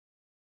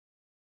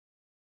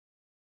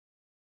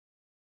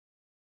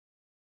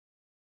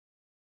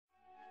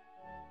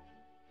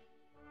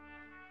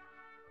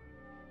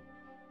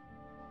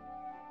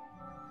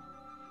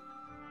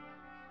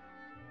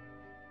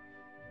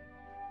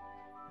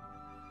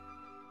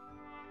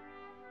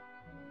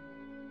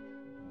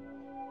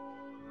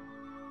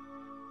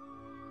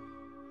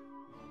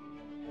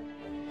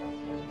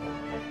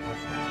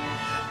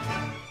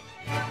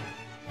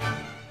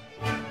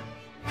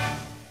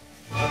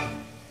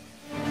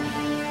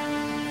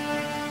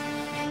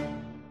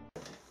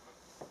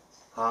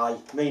Hi,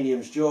 my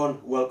name's John.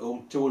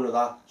 Welcome to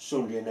another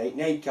Sunday night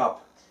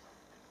nightcap.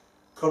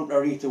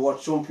 Contrary to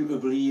what some people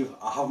believe,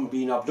 I haven't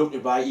been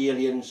abducted by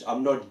aliens,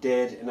 I'm not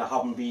dead, and I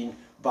haven't been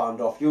banned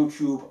off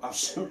YouTube. I've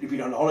simply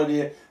been on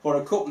holiday for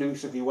a couple of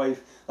weeks with my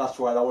wife. That's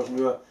why there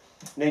wasn't a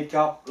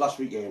nightcap last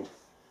weekend.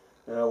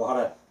 We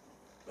had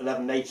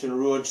 11 nights in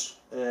Rhodes,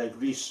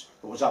 Greece.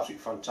 It was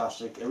absolutely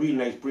fantastic. A really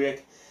nice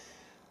break.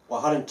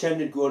 I had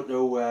intended going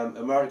to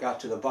America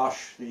to the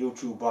bash, the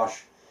YouTube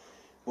bash,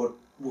 but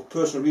with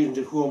personal reasons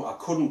at home I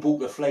couldn't book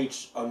the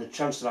flights on the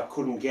chance that I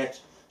couldn't get.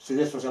 So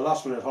this was a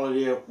last minute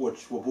holiday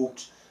which were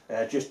booked,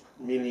 just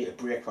mainly a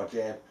break for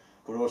Deb,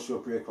 but also a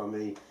break for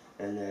me,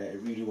 and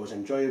it really was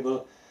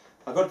enjoyable.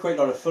 I got quite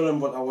a lot of film,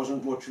 but there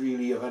wasn't much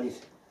really of any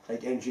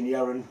like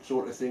engineering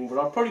sort of thing, but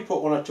I'll probably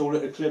put one or two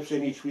little clips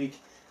in each week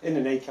in the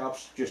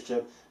nightcaps just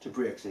to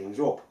break things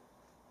up.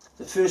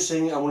 The first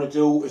thing I want to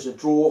do is a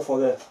draw for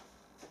the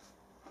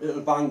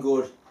little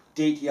Banggood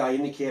DTI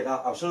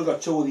indicator. I've still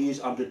got two of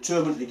these. I'm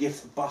determined to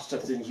give the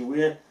bastard things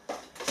away.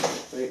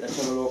 Right,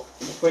 let's have a look.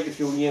 Quite a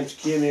few names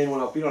came in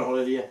when I've been on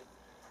holiday.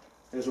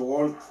 There's a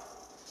one.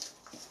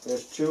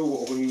 There's two.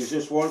 We're going to use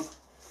this one.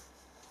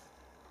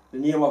 The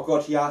name I've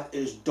got here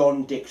is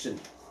Don Dixon.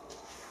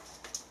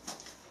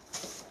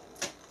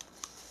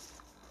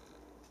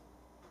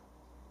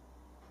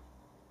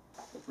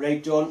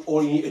 Right, Don,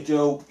 all you need to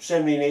do,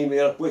 send me an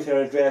email with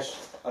your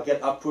address. I'll get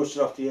that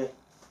posted off to you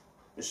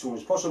as soon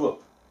as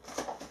possible.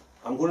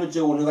 I'm going to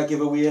do another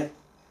giveaway.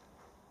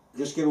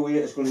 This giveaway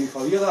is going to be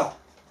for the other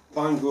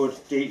Banggood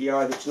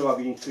DTI that's never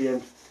been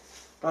claimed.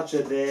 That's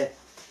it there.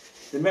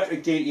 The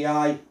metric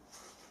DTI,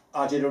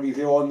 I did a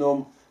review on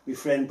them. My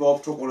friend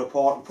Bob took one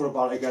apart and put it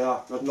back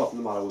together. There's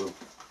nothing the matter with them.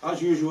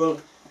 As usual,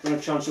 if you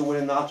want a chance of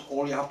winning that,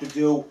 all you have to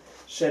do,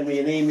 send me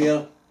an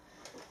email.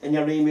 In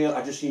your email,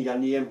 I just need your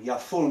name, your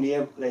full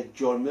name, like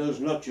John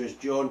Mills, not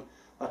just John.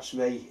 That's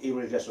my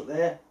email address up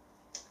there.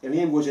 Your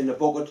name goes in the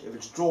bucket. If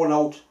it's drawn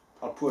out,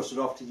 I'll post it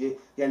off to you.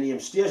 Your name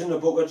stays in the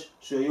bucket,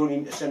 so you only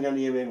need to send your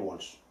name in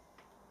once.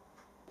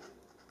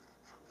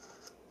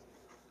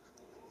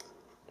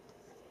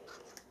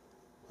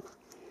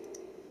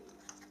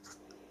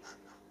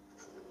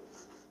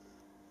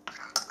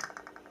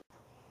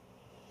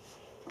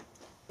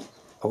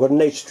 I've got a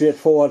nice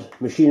straightforward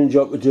machining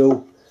job to do.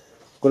 I'm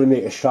going to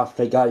make a shaft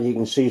like that. You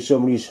can see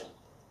somebody's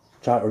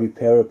trying to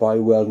repair it by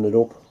welding it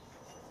up.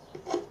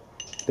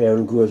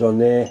 Bearing goes on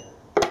there,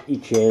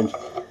 each end,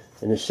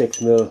 and a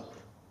 6mm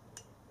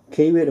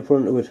keyway to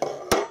put into it.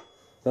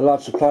 The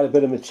lad supplied a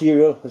bit of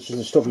material. This is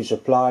the stuff he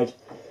supplied.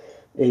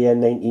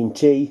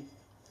 AN19T.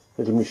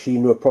 With the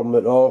machine, no problem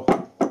at all.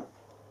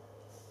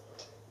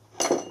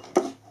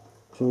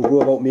 So we'll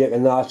go about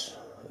making that.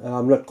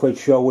 I'm not quite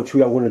sure which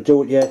way I'm going to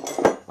do it yet.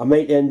 I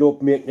might end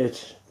up making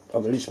it,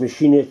 or at least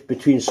machine it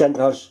between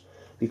centres,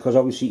 because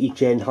obviously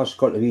each end has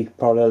got to be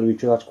parallel to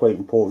each other. That's quite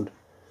important.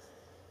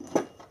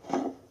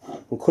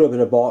 We'll cut a bit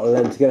of bottle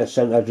length to get a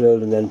centre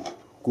drilled and then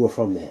go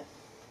from there.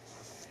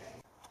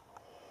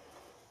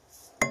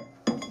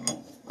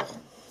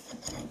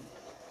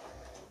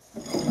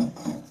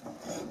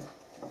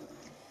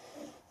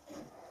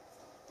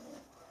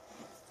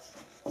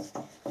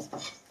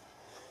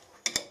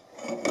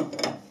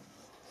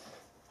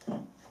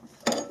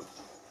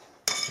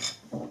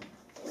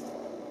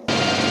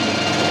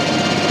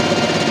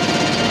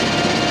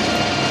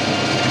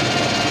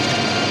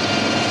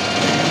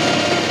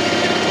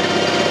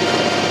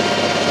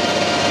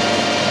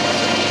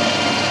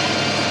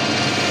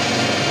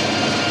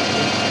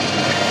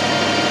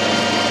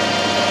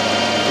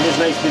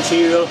 Nice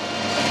material,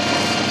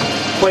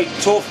 quite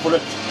tough, but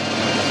it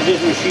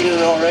is machining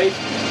alright.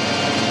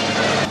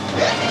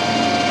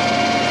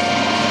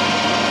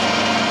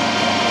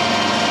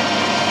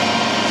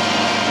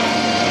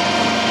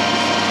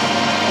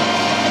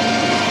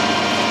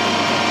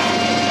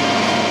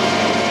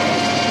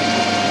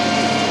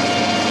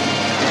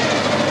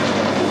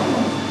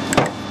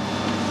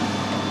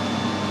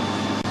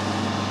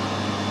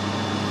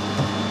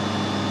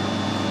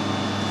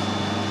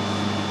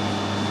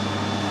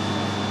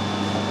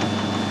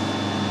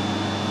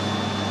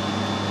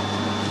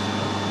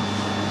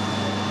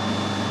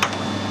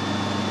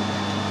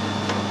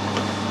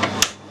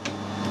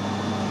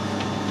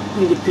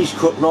 Need a piece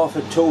cutting off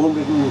at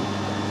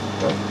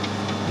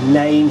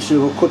 209, so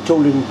we'll cut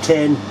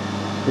 210,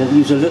 and it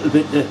leaves a little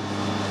bit to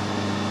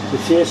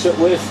face it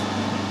with.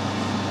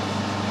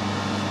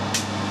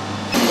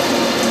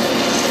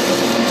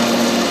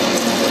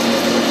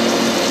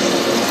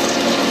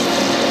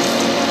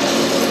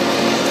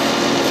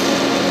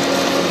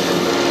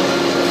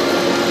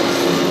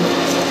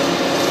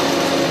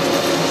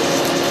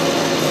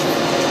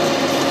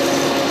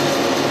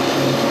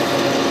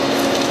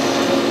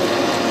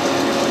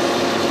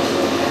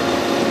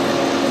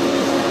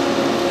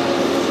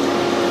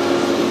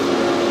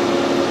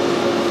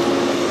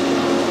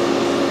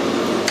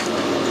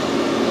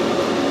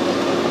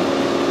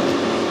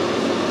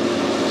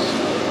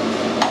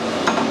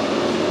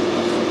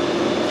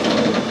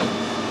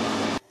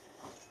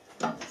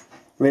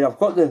 Right, I've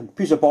got the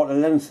piece of bottle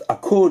length. I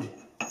could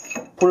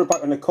put it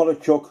back on the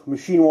collet chuck,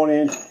 machine one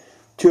end,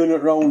 turn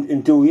it round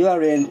and do the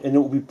other end, and it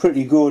will be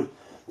pretty good.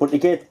 But to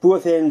get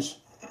both ends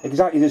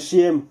exactly the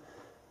same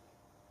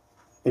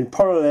in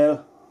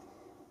parallel,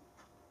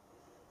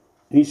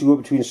 it needs to go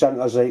between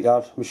centres like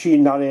that.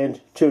 Machine that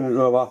end, turn it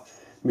over,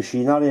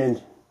 machine that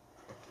end.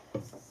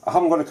 I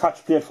haven't got a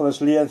catch plate for this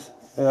lathe,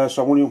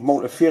 so I'm going to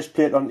mount a face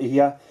plate onto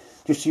here,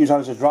 just to use that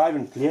as a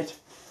driving plate,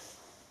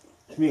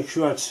 to make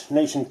sure it's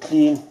nice and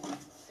clean.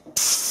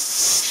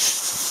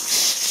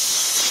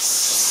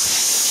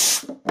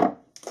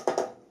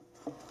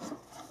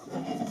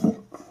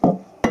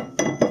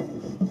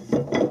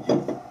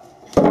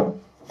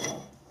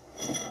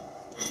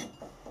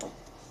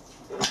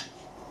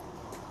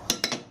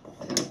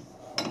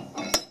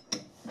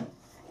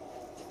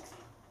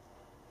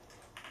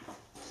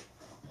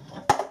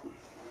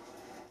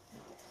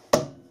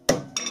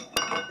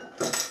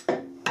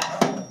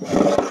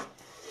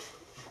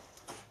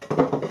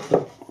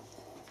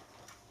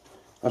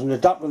 There's an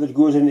adapter that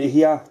goes into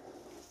here.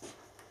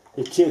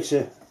 It takes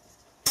a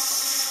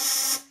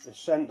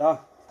centre,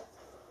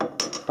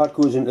 that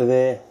goes into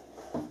there,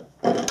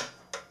 and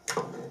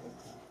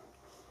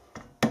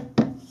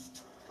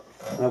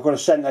I've got a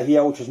centre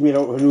here which is made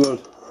out of an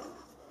old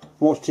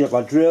most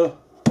taper drill.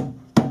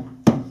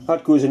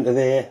 That goes into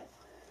there,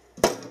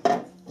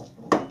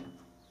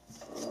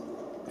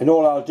 and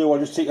all I'll do, I'll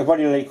just take a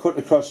very light cut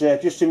across there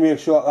just to make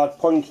sure that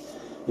point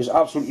is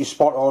absolutely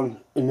spot on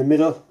in the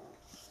middle.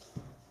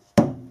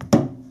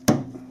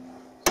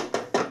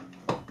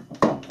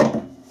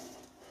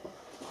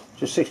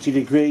 It's a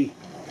 60-degree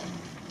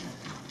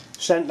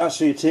centre,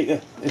 so you take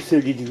a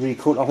 30-degree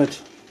cut of it.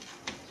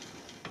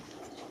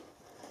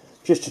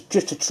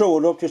 Just to throw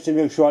it up, just to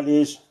make sure it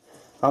is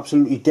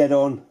absolutely dead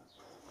on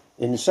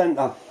in the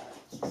centre.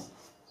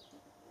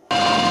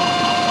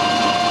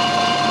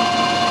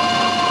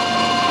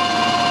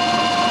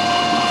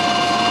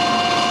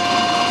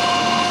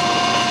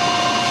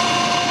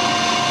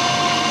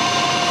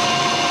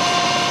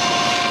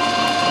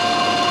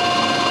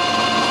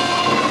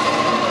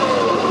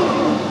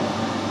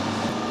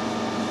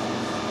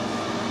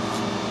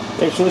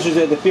 Right, so this is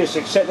the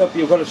basic setup.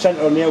 You've got a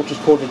centre on there which is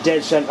called a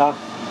dead centre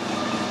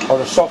or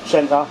a soft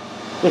centre.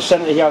 This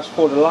centre here is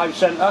called a live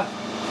centre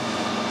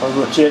or a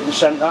rotating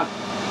centre.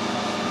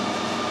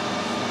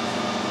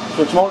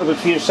 So it's mounted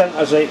between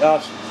centres like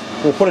that.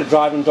 We'll put a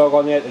driving dog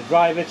on there to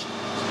drive it. So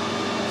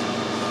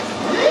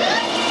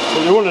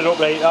you run it up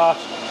like that,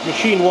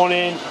 machine one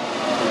end,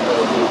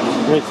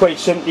 and then quite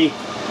simply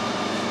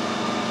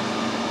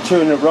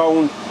turn it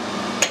round,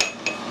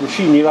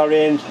 machine the other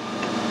end.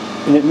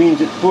 And it means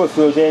that both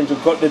those ends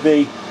have got to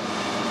be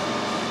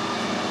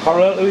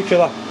parallel to each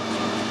other.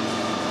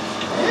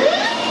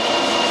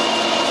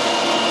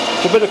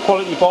 It's a bit of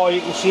quality bar,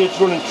 you can see it's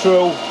running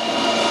true.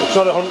 It's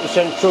not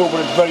 100% true, but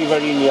it's very,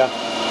 very near.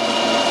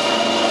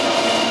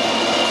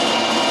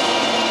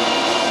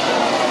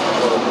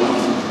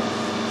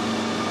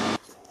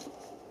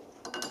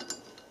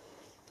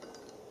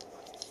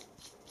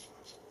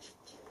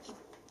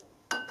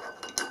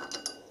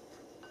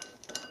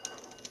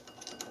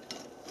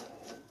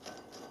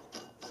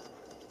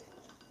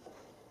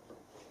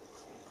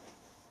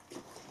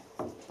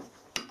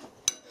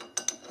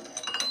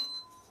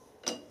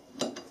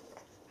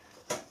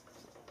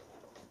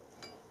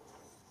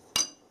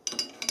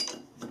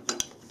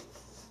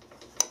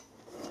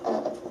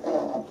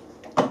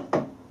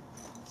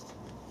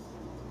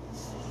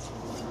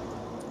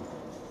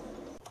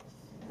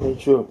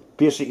 So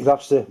basically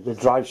that's the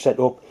drive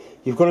setup.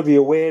 You've got to be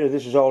aware that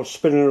this is all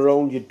spinning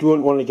around. You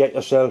don't want to get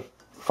yourself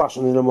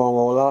fastening among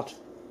all that.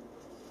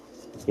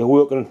 You're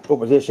working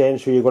up at this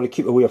end, so you've got to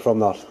keep away from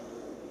that.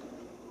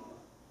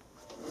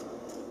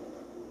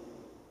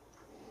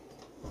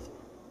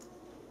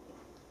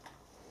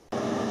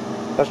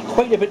 There's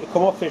quite a bit to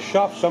come off this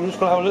shaft, so I'm just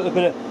going to have a little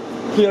bit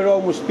of play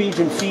around with speeds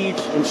and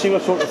feeds and see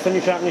what sort of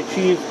finish I can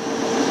achieve.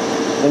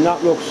 And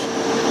that looks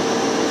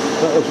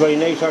very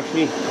nice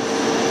actually.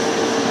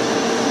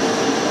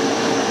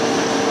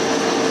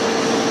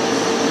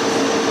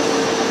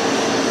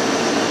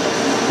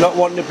 Not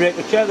wanting to break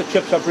the chair, the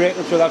chips are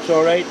breaking, so that's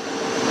alright.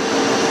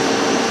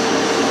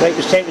 Right,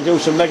 it's time to do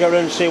some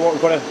measuring, see what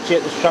we've got to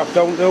take the shaft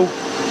down to.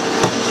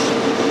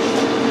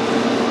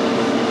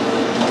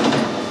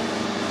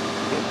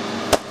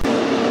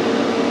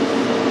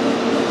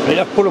 Right,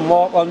 I've put a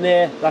mark on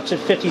there, that's at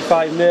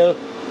 55mm,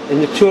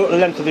 and the total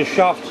length of the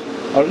shaft,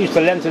 or at least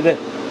the length of the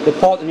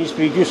part that needs to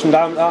be reduced in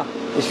diameter,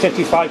 is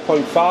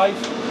 55.5.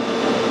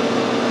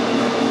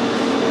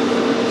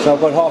 So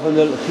I've got half a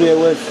mil to play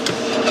with.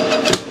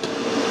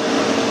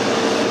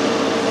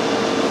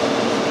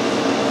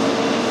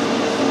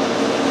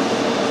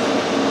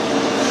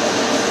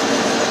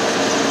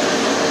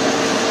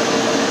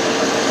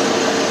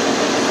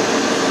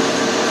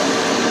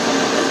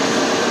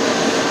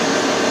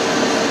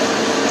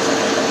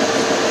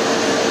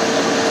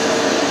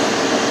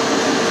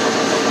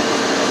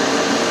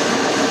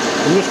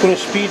 I'm just going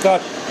to speed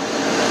that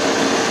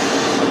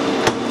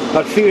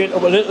feed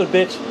up a little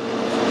bit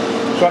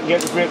so I can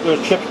get to break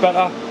those chips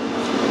better.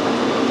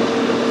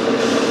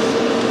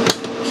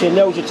 say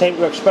now's the time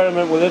to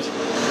experiment with it.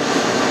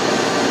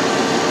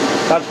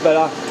 That's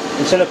better.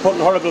 Instead of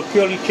putting horrible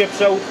curly chips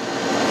out,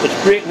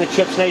 it's breaking the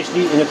chips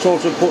nicely, and it's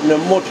also putting a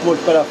much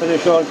better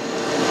finish on.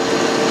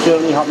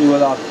 Certainly happy with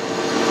that.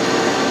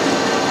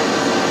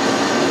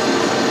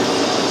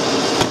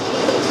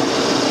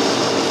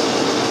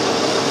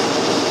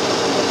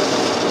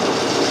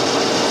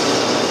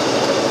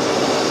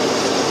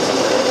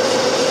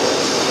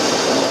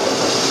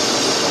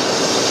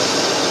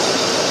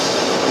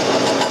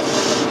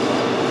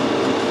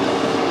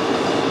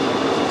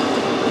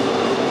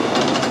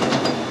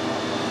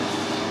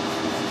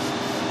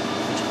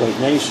 Quite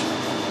nice.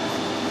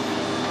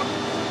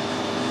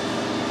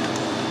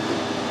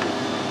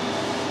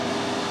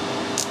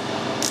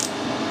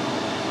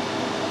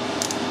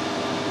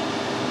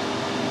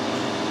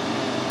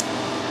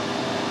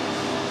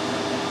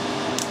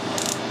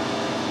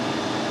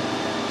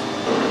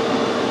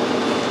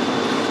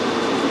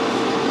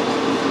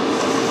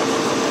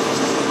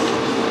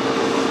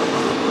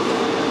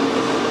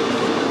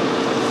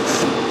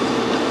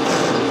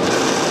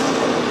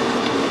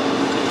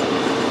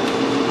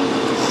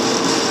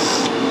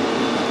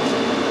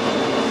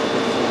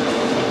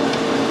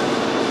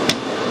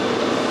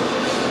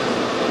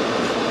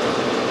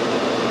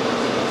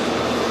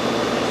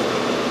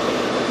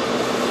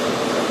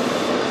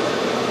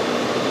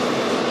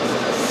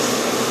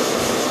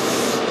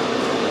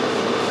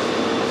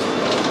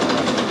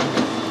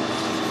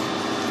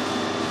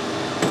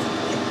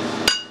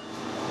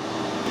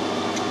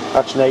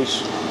 That's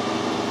nice.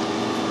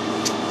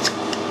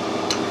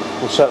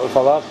 We'll settle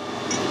for that.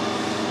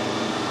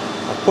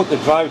 I've put the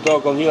drive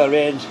dog on the other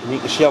end, and you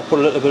can see I've put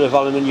a little bit of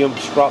aluminium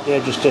scrap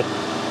there just to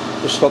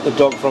stop the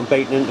dog from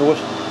biting into it.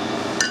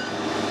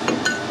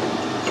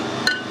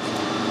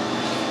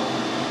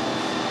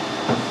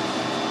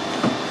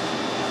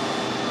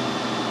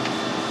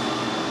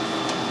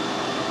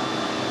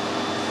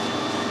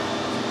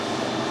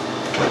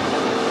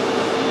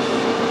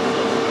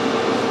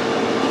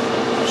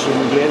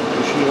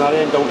 Pushing that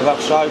end down to that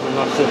side, and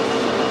that's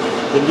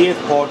the lathe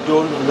part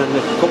done, and then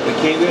the couple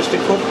of cables to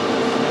cut.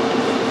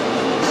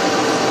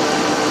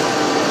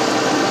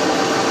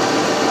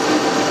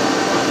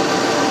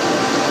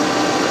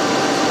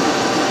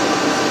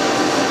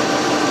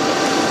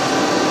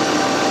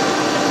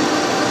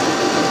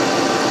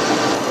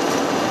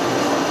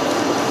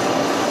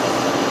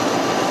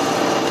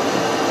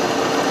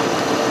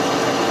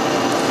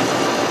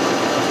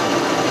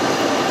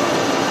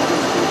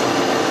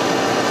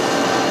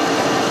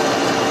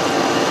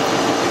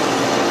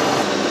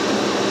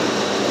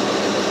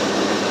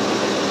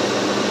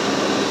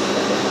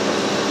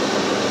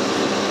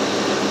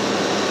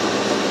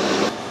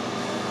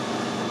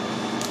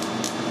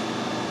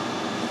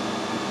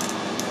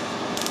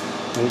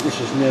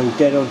 This is now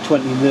dead on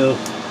 20mm.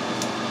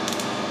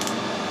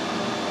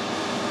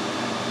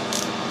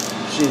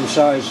 Same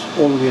size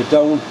all the way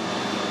down.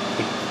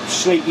 It's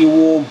slightly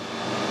warm,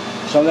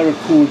 so I'll let it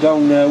cool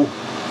down now.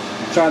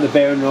 Try the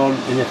bearing on,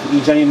 and if it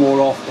needs any more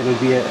off, it'll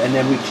be an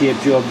emery tape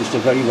job, just a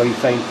very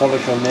fine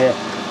polish on there.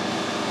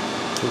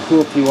 So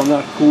hopefully when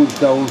that cools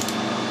down,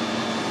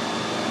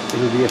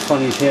 it'll be as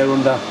funny as hair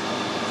under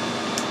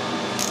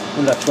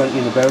 20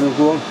 and the bearing will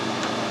go on.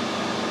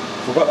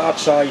 We've got that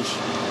size,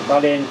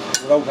 that end,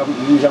 without having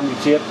to use emery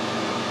tape.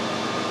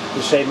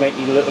 The same might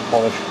need a little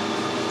polish.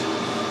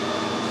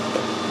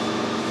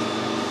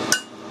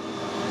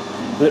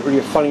 Literally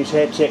a funny's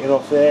head taken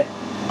off there.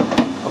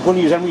 I'm going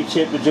to use emery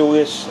tape to do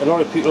this. A lot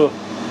of people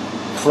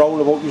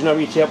frown about using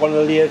emery tape on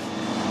the lathe.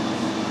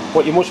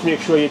 What you must make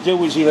sure you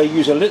do is either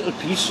use a little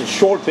piece, a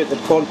short bit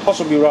that can't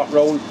possibly wrap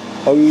round,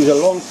 or use a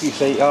long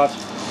piece like that,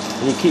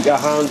 and you keep your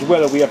hands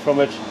well away from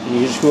it, and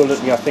you just hold it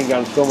in your finger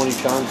and thumb on each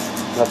hand.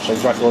 That's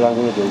exactly what I'm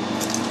going to do.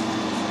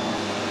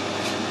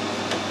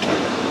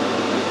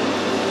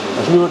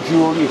 There's no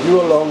jewellery,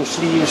 no long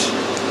sleeves,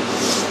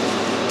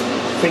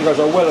 fingers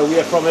are well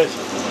away from it.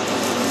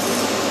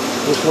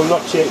 This will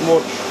not take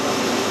much.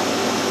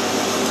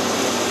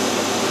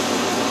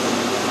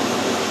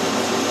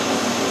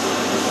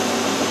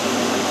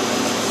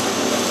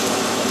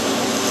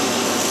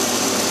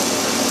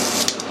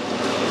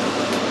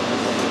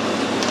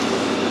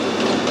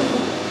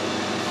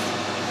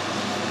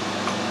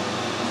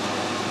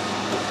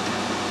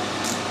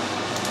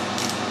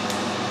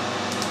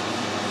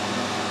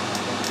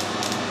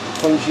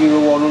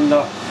 .01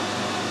 under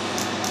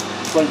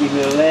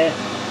 20mm there.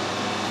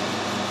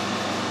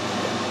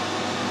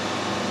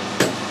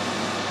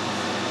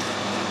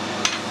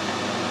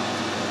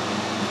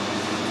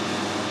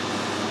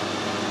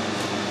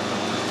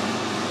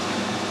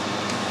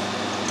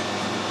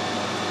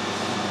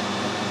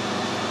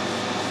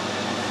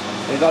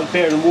 If that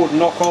bearing would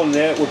knock on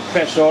there, it would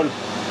press on,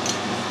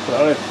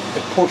 but it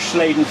push,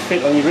 slide and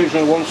fit on the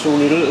original one, so we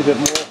need a little bit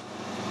more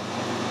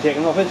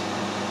taken off it.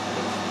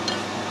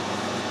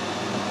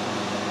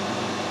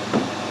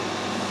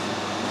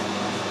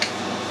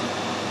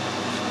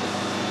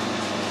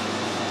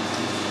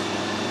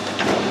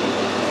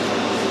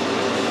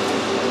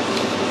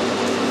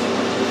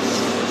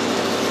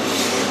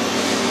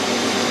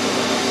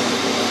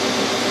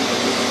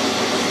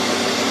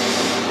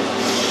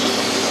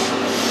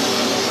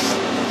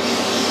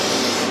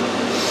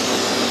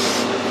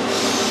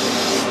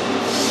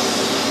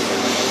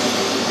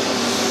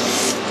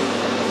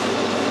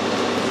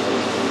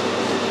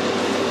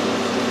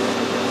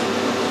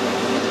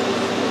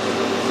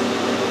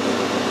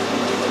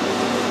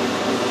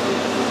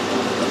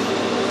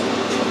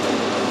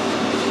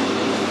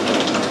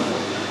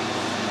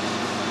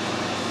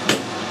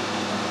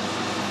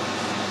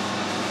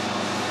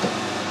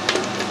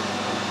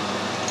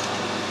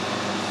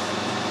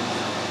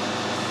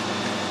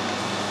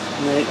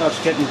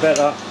 That's getting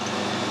better.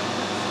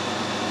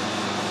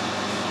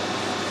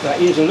 There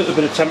is a little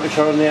bit of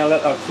temperature on there,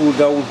 let that cool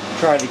down,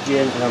 try it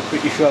again, and I'm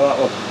pretty sure that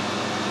will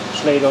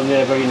slide on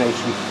there very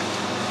nicely.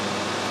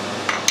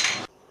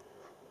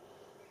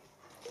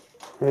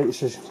 Right,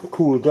 this is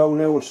cooled down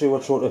now. We'll see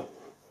what sort of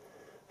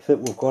fit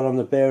we've got on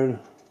the bearing,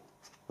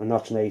 and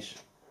that's nice.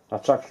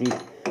 That's actually,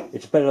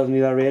 it's better than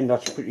the other end.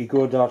 That's pretty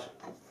good, that.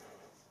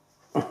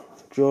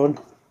 John.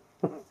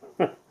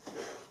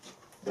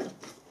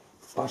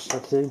 That's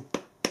that thing.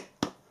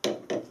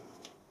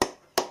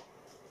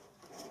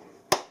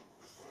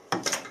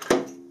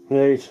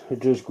 Right, it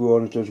does go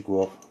on, it does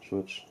go off,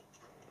 so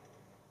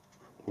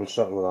we'll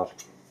settle with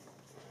that.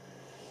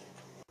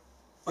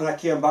 When I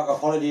came back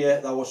off holiday,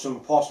 there was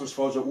some parcels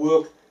for us at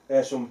work,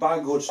 some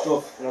Banggood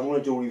stuff that I'm going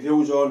to do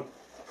reviews on.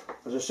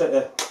 There's a set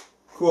of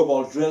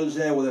cobalt drills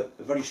there with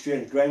a very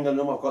strange grind on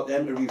them. I've got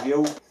them to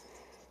review.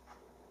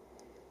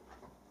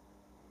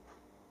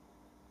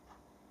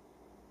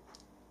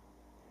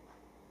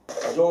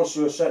 There's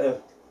also a set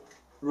of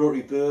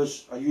rotary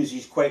burrs. I use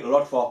these quite a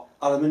lot for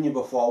aluminium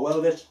before I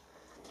weld it.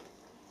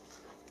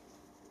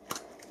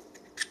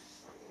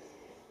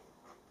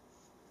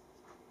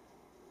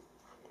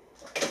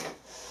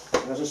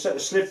 There's a set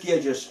of slip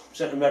gauges,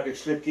 set of metric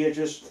slip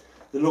gauges.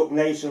 They look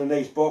nice in a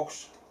nice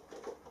box.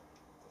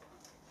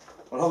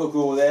 I'll have a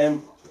go with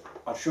them.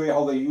 I'll show you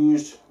how they're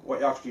used,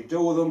 what you actually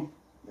do with them.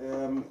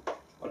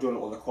 I don't know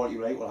what the quality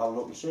is like, we'll have a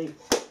look and see.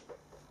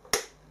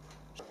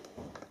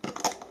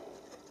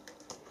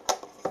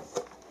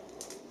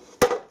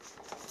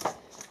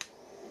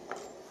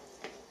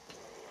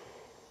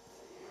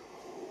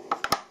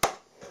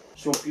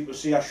 Some people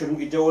say I shouldn't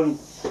be doing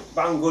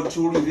Banggood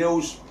tool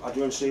reviews. I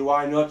don't see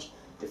why not.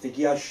 If the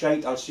gear's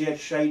shite, I'll say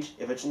it's shite.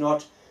 If it's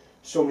not,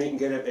 somebody can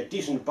get a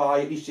decent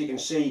buy. At least you can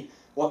see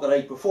what they're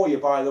like before you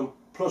buy them.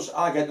 Plus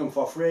I get them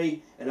for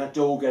free, and I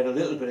do get a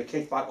little bit of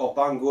kickback off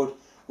Banggood,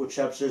 which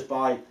helps us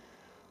buy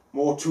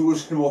more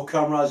tools and more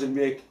cameras and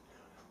make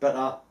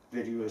better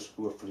videos,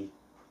 hopefully.